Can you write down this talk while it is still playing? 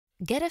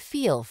Get a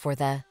feel for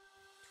the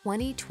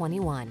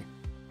 2021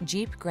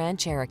 Jeep Grand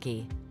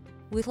Cherokee.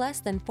 With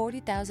less than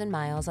 40,000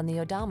 miles on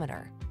the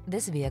odometer,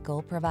 this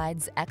vehicle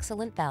provides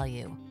excellent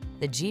value.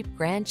 The Jeep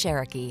Grand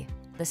Cherokee,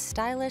 the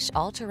stylish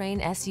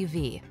all-terrain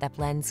SUV that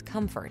blends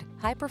comfort,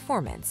 high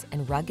performance,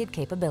 and rugged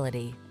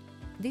capability.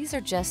 These are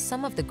just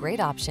some of the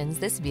great options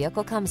this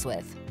vehicle comes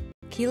with: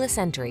 keyless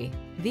entry,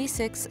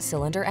 V6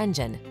 cylinder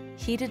engine,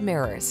 heated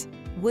mirrors,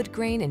 wood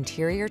grain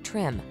interior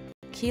trim,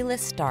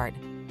 keyless start,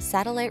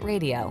 satellite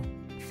radio,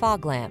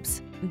 fog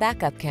lamps,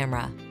 backup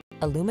camera,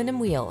 aluminum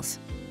wheels,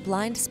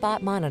 blind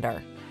spot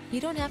monitor.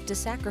 You don't have to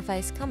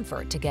sacrifice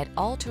comfort to get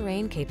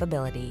all-terrain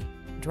capability.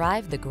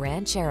 Drive the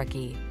Grand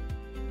Cherokee.